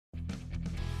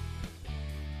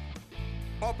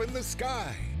up in the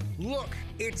sky. Look,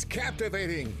 it's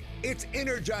captivating. It's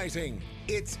energizing.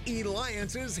 It's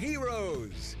Eliance's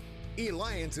Heroes.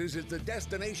 Eliance's is the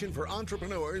destination for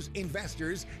entrepreneurs,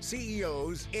 investors,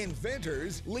 CEOs,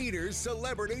 inventors, leaders,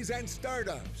 celebrities, and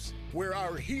startups, where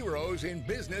our heroes in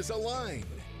business align.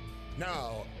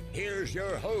 Now, here's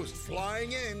your host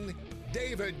flying in,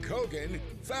 David Kogan,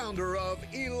 founder of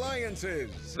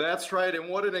Eliance's. That's right, and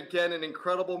what an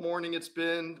incredible morning it's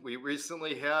been. We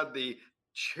recently had the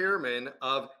chairman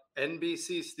of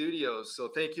NBC Studios, so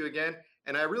thank you again.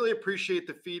 And I really appreciate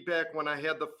the feedback when I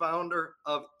had the founder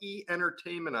of E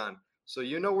Entertainment on. So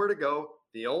you know where to go.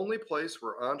 The only place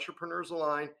where entrepreneurs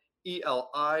align,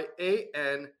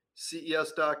 ELIANCES.com.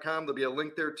 There'll be a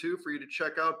link there too for you to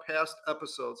check out past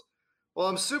episodes. Well,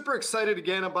 I'm super excited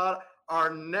again about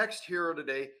our next hero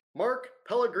today, Mark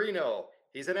Pellegrino.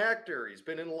 He's an actor. He's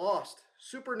been in Lost,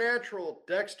 Supernatural,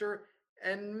 Dexter,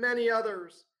 and many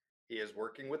others. He is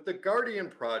working with the Guardian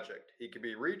Project. He can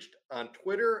be reached on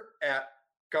Twitter at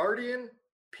Guardian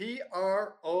PROJ.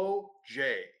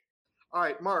 All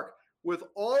right, Mark, with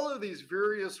all of these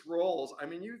various roles, I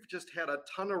mean, you've just had a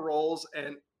ton of roles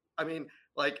and I mean,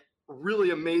 like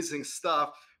really amazing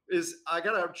stuff. I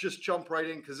gotta just jump right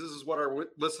in because this is what our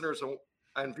listeners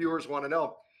and viewers want to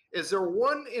know. Is there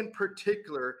one in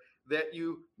particular that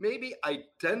you maybe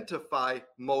identify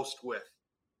most with?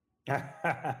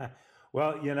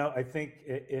 Well, I think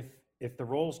if the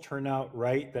roles turn out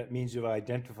right, that means you've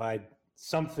identified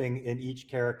something in each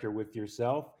character with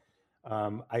yourself.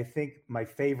 I think my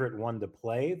favorite one to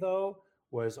play, though,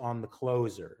 was on The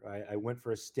Closer. I went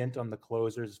for a stint on The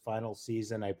Closer's final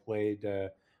season. I played a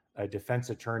defense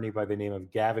attorney by the name of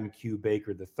Gavin Q.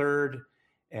 Baker III,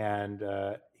 and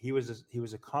he was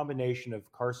a combination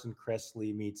of Carson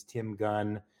Kressley meets Tim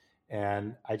Gunn,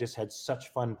 and I just had such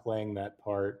fun playing that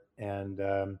part. And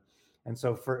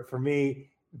so for me,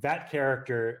 that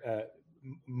character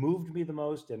moved me the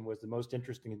most and was the most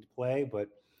interesting to play. But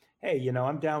hey,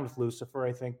 I'm down with Lucifer.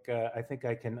 I think I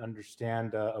can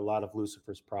understand a lot of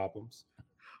Lucifer's problems.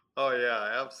 Oh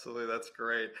yeah, absolutely. That's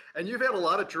great. And you've had a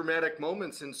lot of dramatic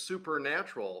moments in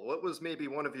Supernatural. What was maybe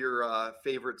one of your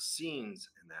favorite scenes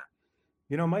in that?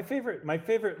 My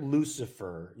favorite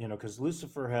Lucifer, because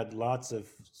Lucifer had lots of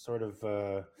sort of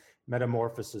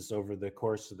metamorphosis over the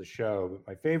course of the show. But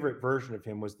my favorite version of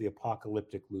him was the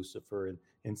apocalyptic Lucifer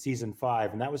in season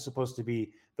 5. And that was supposed to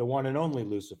be the one and only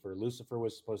Lucifer. Lucifer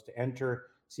was supposed to enter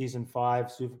season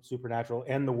 5, Supernatural,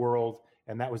 end the world.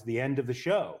 And that was the end of the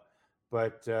show.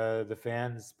 But the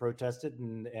fans protested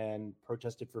and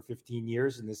protested for 15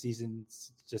 years, and the season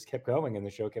just kept going and the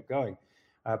show kept going.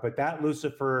 But that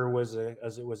Lucifer was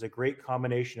a great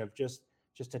combination of just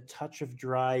a touch of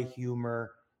dry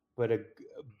humor, but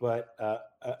a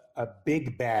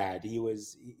big bad. He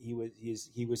was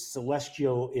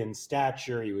celestial in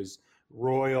stature. He was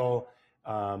royal,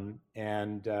 and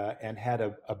had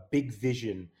a big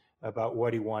vision about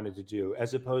what he wanted to do,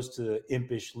 as opposed to the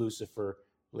impish Lucifer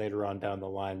later on down the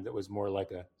line that was more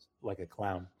like a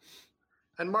clown.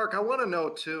 And Mark, I want to know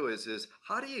too is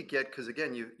how do you get, because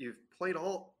again you've played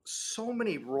so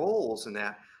many roles in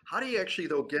that. How do you actually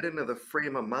though get into the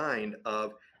frame of mind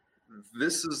of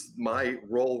this is my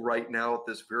role right now at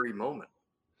this very moment?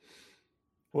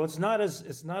 Well, it's not as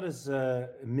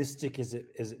mystic as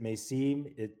it may seem.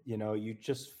 You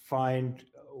just find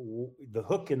the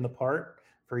hook in the part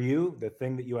for you, the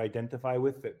thing that you identify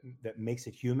with that makes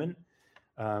it human.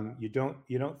 You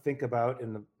don't think about,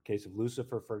 in the case of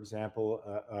Lucifer, for example,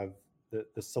 of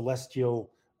the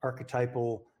celestial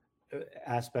archetypal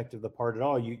aspect of the part at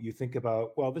all. You think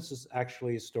about, well, this is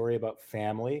actually a story about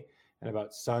family and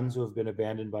about sons who have been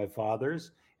abandoned by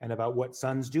fathers and about what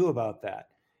sons do about that.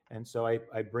 And so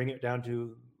I bring it down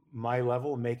to my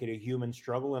level, make it a human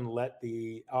struggle, and let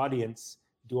the audience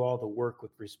do all the work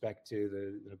with respect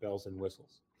to the bells and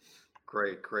whistles.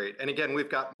 Great. And again, we've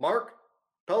got Mark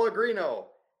Pellegrino.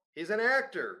 He's an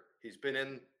actor. He's been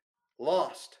in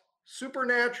Lost,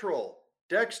 Supernatural,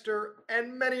 Dexter,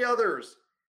 and many others.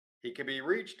 He can be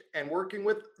reached and working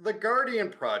with the Guardian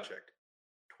Project.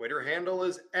 Twitter handle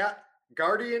is at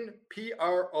Guardian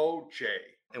PROJ.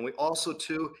 And we also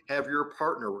too have your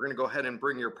partner. We're going to go ahead and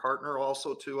bring your partner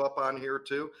also too up on here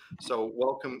too. So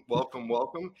welcome.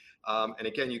 And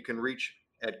again, you can reach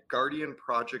at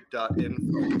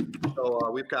guardianproject.info. So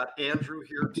we've got Andrew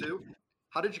here too.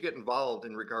 How did you get involved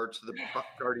in regards to the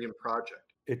Guardian Project?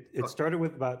 It started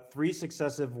with about 3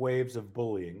 successive waves of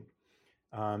bullying.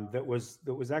 That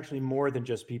was actually more than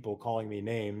just people calling me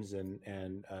names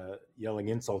and yelling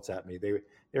insults at me. They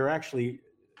were actually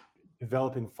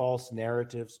developing false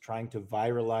narratives, trying to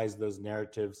viralize those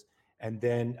narratives and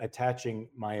then attaching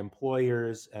my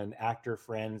employers and actor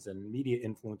friends and media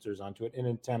influencers onto it in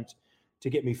an attempt to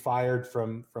get me fired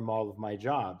from all of my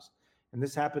jobs. And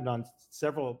this happened on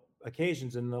several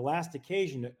occasions. And the last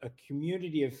occasion, a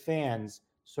community of fans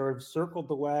sort of circled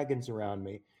the wagons around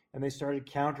me, and they started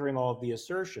countering all of the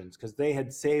assertions because they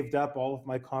had saved up all of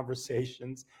my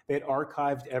conversations. They had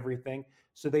archived everything.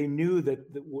 So they knew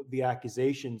that the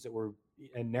accusations that were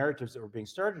and narratives that were being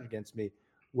started against me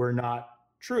were not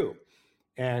true.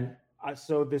 And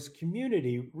so this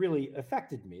community really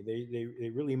affected me. They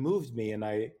really moved me. And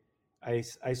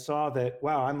I saw that,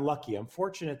 wow, I'm lucky. I'm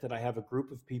fortunate that I have a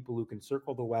group of people who can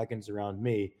circle the wagons around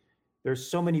me.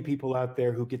 There's so many people out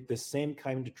there who get the same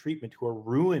kind of treatment, who are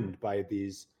ruined by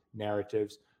these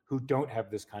narratives, who don't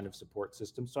have this kind of support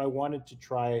system. So I wanted to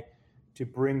try to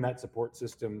bring that support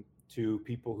system to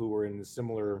people who were in a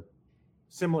similar,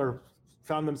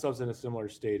 found themselves in a similar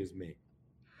state as me.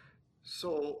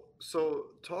 So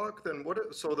talk then.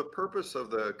 So the purpose of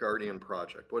the Guardian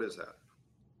Project, what is that?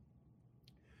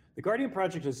 The Guardian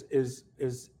Project is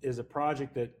a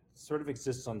project that sort of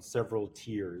exists on several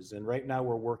tiers, and right now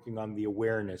we're working on the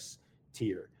awareness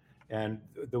tier. And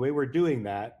the way we're doing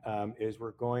that is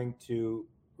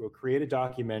we'll create a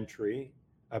documentary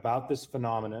about this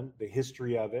phenomenon, the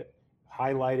history of it,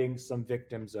 highlighting some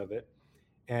victims of it,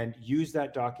 and use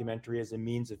that documentary as a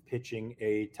means of pitching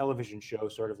a television show,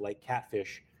 sort of like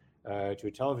Catfish, to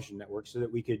a television network, so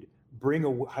that we could bring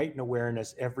a heightened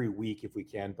awareness every week, if we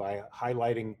can, by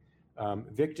highlighting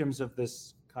victims of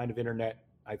this kind of internet,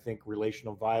 I think,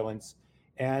 relational violence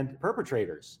and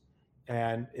perpetrators.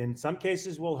 And in some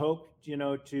cases, we'll hope,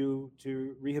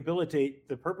 to rehabilitate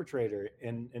the perpetrator.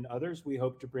 In others, we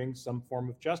hope to bring some form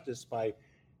of justice by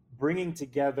bringing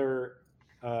together,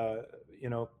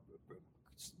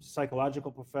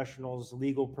 psychological professionals,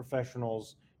 legal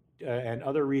professionals, and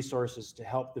other resources to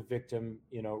help the victim,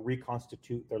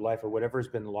 reconstitute their life or whatever has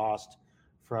been lost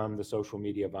from the social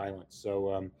media violence.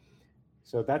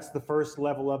 So that's the first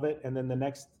level of it, and then the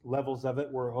next levels of it,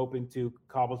 we're hoping to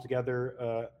cobble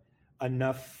together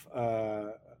enough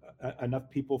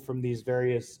people from these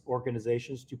various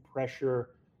organizations to pressure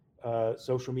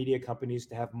social media companies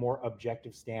to have more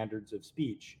objective standards of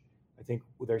speech. I think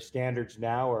their standards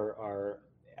now are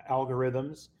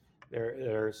algorithms.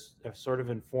 They're sort of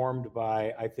informed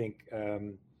by, I think,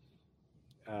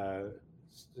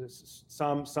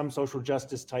 some social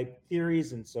justice type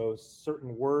theories, and so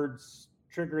certain words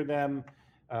trigger them,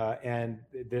 and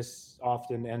this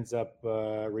often ends up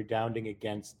redounding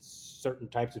against certain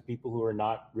types of people who are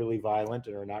not really violent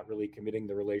and are not really committing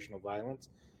the relational violence.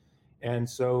 And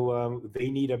so they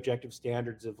need objective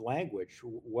standards of language.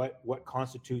 What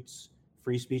constitutes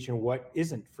free speech and what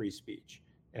isn't free speech?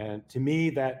 And to me,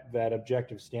 that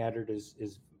objective standard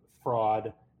is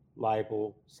fraud,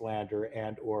 libel, slander,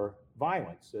 and or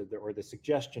violence, or the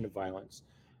suggestion of violence,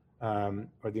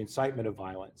 or the incitement of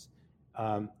violence.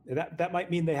 That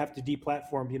might mean they have to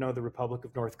deplatform, the Republic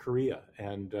of North Korea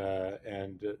and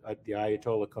the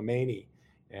Ayatollah Khomeini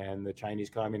and the Chinese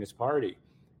Communist Party.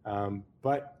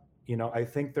 But I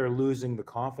think they're losing the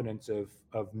confidence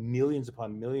of millions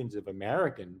upon millions of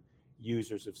American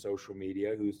users of social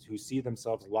media who see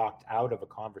themselves locked out of a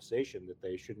conversation that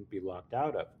they shouldn't be locked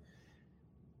out of.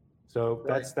 So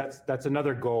that's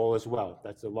another goal as well.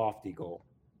 That's a lofty goal.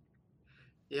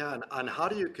 Yeah, and on how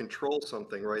do you control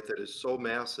something, right, that is so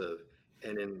massive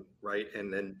and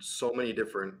then so many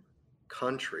different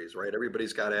countries, right?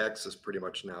 Everybody's got access pretty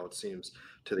much now, it seems,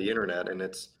 to the internet, and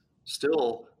it's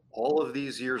still all of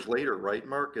these years later, right,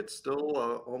 Mark? It's still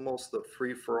almost the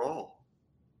free for all.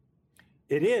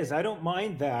 It is. I don't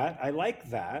mind that. I like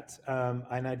that.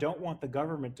 And I don't want the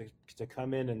government to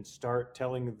come in and start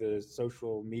telling the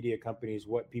social media companies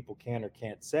what people can or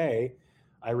can't say.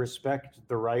 I respect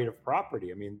the right of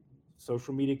property. I mean,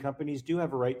 social media companies do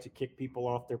have a right to kick people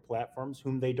off their platforms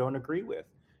whom they don't agree with,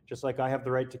 just like I have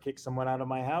the right to kick someone out of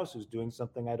my house who's doing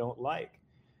something I don't like.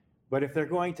 But if they're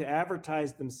going to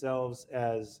advertise themselves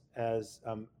as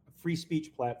free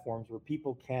speech platforms where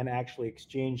people can actually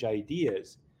exchange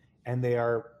ideas, and they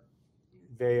are,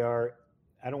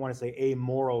 I don't want to say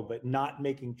amoral, but not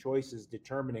making choices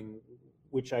determining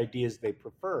which ideas they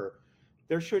prefer,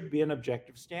 there should be an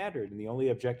objective standard. And the only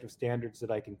objective standards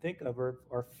that I can think of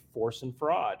are force and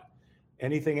fraud.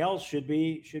 Anything else should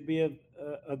be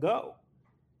a go.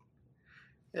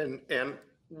 And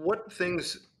what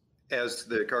things, as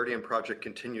the Guardian Project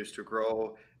continues to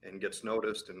grow and gets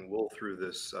noticed, and we'll, through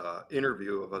this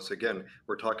interview of us again,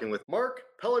 we're talking with Mark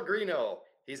Pellegrino.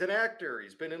 He's an actor.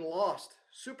 He's been in Lost,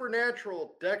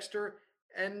 Supernatural, Dexter,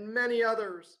 and many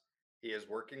others. He is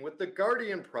working with the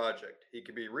Guardian Project. He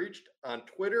can be reached on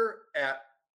Twitter at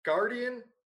Guardian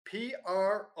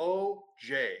PROJ.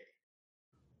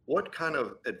 What kind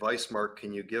of advice, Mark,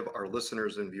 can you give our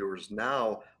listeners and viewers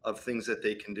now of things that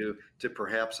they can do to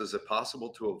perhaps, is it possible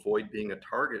to avoid being a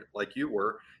target like you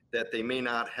were, that they may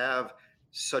not have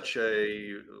such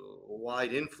a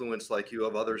wide influence like you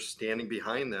of others standing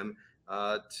behind them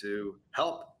to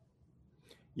help?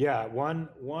 Yeah,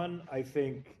 one I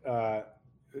think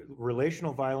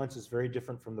relational violence is very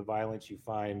different from the violence you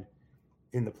find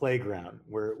in the playground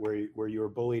where you were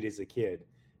bullied as a kid.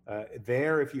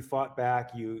 There, if you fought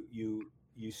back, you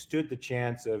stood the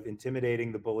chance of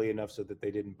intimidating the bully enough so that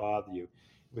they didn't bother you.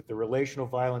 With the relational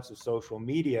violence of social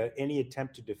media, any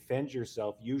attempt to defend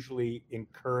yourself usually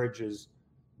encourages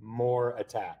more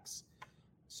attacks.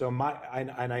 So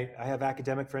I have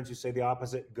academic friends who say the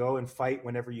opposite: go and fight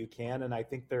whenever you can. And I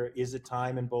think there is a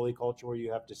time in bully culture where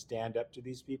you have to stand up to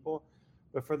these people,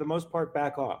 but for the most part,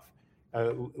 back off.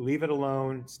 Leave it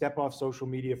alone, step off social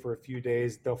media for a few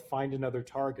days. They'll find another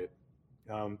target.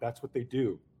 That's what they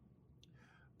do.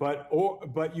 But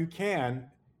you can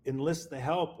enlist the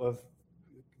help of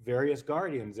various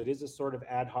guardians. It is a sort of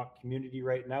ad hoc community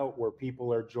right now where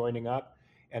people are joining up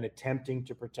and attempting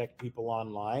to protect people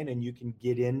online. And you can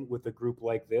get in with a group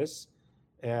like this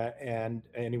and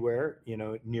anywhere,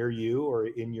 near you or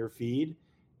in your feed.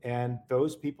 And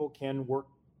those people can work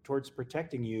towards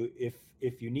protecting you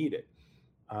if you need it.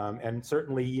 And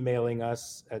certainly emailing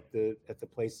us at the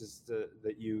places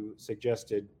that you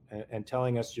suggested and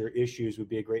telling us your issues would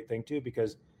be a great thing too,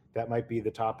 because that might be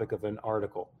the topic of an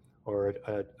article or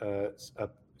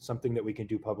something that we can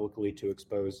do publicly to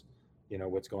expose,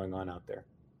 what's going on out there.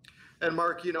 And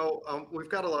Mark, we've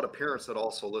got a lot of parents that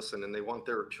also listen, and they want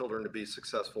their children to be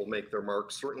successful, make their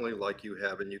mark, certainly like you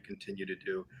have and you continue to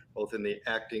do, both in the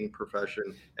acting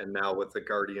profession and now with the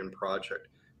Guardian Project.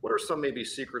 What are some maybe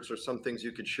secrets or some things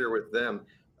you could share with them,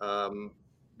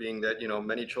 being that,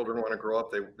 many children want to grow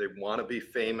up, they want to be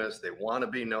famous, they want to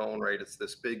be known, right? It's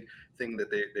this big thing that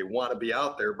they want to be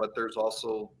out there, but there's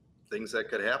also things that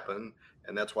could happen,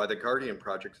 and that's why the Guardian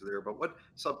Project is there. But what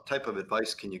some type of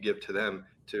advice can you give to them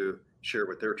to share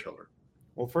with their children?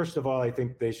 Well, first of all, I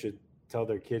think they should tell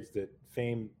their kids that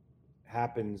fame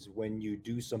happens when you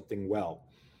do something well,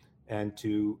 and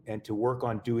to work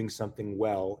on doing something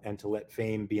well, and to let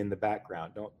fame be in the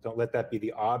background. Don't let that be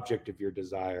the object of your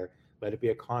desire. Let it be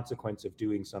a consequence of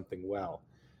doing something well.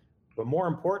 But more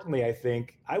importantly, I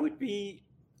think I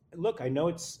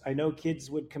know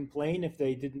kids would complain if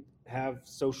they didn't have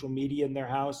social media in their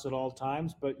house at all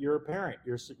times, but you're a parent.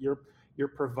 You're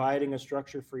providing a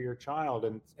structure for your child,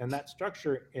 and that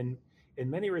structure in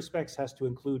many respects has to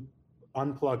include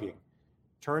unplugging,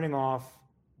 turning off,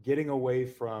 getting away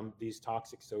from these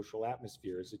toxic social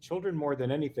atmospheres. The children, more than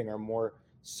anything, are more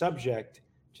subject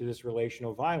to this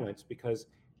relational violence because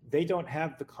they don't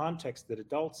have the context that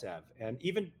adults have. And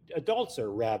even adults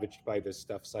are ravaged by this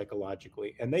stuff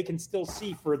psychologically, and they can still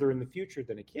see further in the future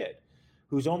than a kid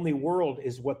whose only world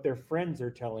is what their friends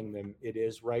are telling them it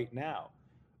is right now.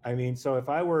 I mean, so if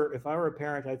I were a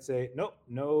parent, I'd say, nope,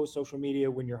 no social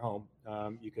media when you're home.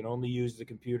 You can only use the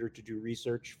computer to do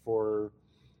research for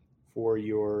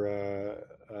your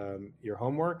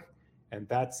homework, and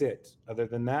that's it. Other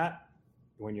than that,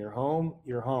 when you're home,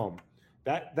 you're home.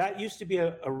 That used to be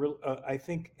I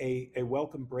think a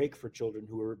welcome break for children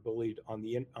who were bullied on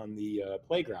the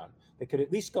playground. They could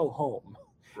at least go home,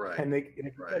 right? And they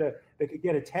could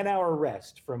get a 10-hour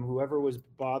rest from whoever was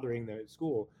bothering them at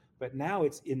school. But now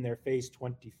it's in their face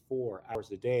 24 hours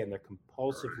a day, and they're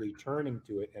compulsively turning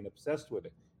to it and obsessed with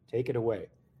it. Take it away.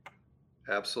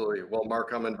 Absolutely. Well,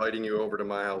 Mark, I'm inviting you over to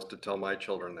my house to tell my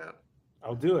children that.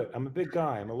 I'll do it. I'm a big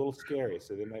guy. I'm a little scary,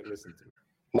 so they might listen to me.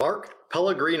 Mark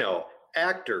Pellegrino,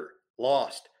 actor,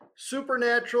 Lost,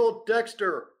 Supernatural,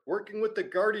 Dexter, working with the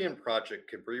Guardian Project,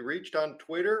 can be reached on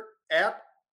Twitter at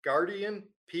Guardian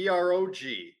PROG.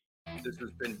 This has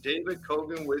been David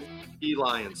Kogan with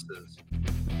eLiances.